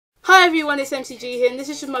Hi everyone, it's MCG here, and this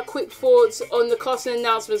is just my quick thoughts on the casting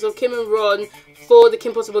announcements of Kim and Ron for the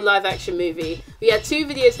Kim Possible live action movie. We had two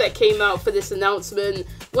videos that came out for this announcement.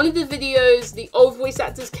 One of the videos, the old voice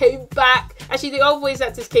actors came back. Actually, the old voice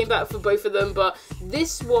actors came back for both of them, but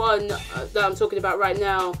this one that I'm talking about right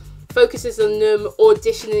now focuses on them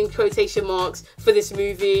auditioning quotation marks for this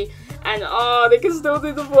movie. And they can still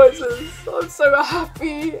do the voices. I'm so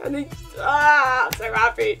happy. And I'm so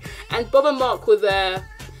happy. And Bob and Mark were there.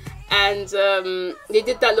 And they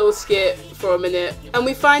did that little skit for a minute. And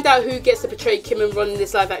we find out who gets to portray Kim and Ron in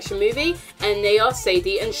this live action movie. And they are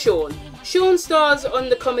Sadie and Sean. Sean stars on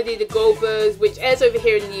the comedy The Goldbergs, which airs over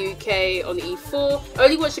here in the UK on E4. I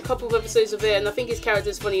only watched a couple of episodes of it, and I think his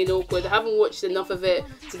character is funny and awkward. I haven't watched enough of it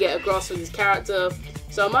to get a grasp of his character.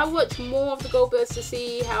 So I might watch more of The Goldbergs to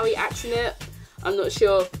see how he acts in it. I'm not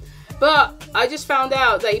sure. But I just found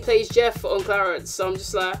out that he plays Jeff on Clarence. So I'm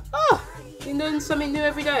just like, you learn something new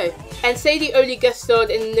every day. And Sadie only guest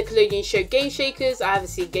starred in the Nickelodeon show Game Shakers. I haven't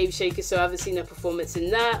seen Game Shakers, so I haven't seen her performance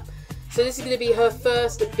in that. So this is going to be her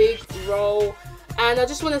first big role. And I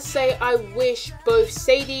just want to say I wish both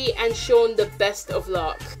Sadie and Sean the best of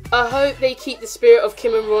luck. I hope they keep the spirit of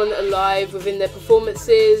Kim and Ron alive within their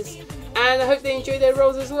performances. And I hope they enjoy their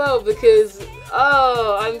roles as well, because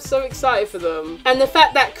I'm so excited for them. And the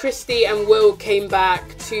fact that Christy and Will came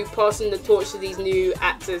back to pass on the torch to these new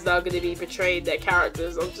actors that are going to be portraying their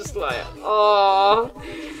characters, I'm just like,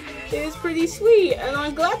 it's pretty sweet, and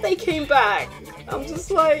I'm glad they came back. I'm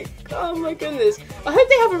just like, oh my goodness. I hope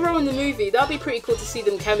they have a role in the movie. That'd be pretty cool to see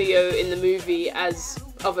them cameo in the movie as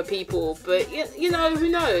other people, but you know, who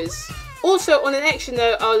knows. Also, on an extra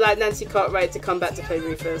note, I would like Nancy Cartwright to come back to play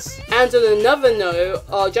Rufus. And on another note,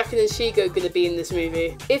 are Jacqueline and Shigo going to be in this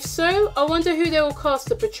movie? If so, I wonder who they will cast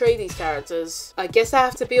to portray these characters. I guess I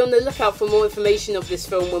have to be on the lookout for more information of this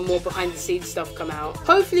film when more behind the scenes stuff come out.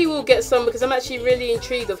 Hopefully we'll get some, because I'm actually really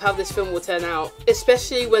intrigued of how this film will turn out.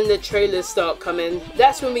 Especially when the trailers start coming.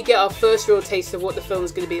 That's when we get our first real taste of what the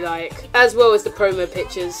film's going to be like, as well as the promo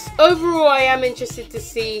pictures. Overall, I am interested to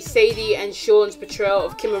see Sadie and Sean's portrayal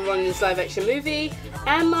of Kim and Ron in this live action movie,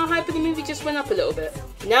 and my hype of the movie just went up a little bit.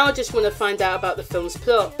 Now I just want to find out about the film's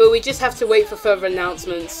plot, but we just have to wait for further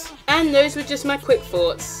announcements. And those were just my quick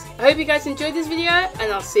thoughts. I hope you guys enjoyed this video,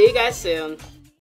 and I'll see you guys soon.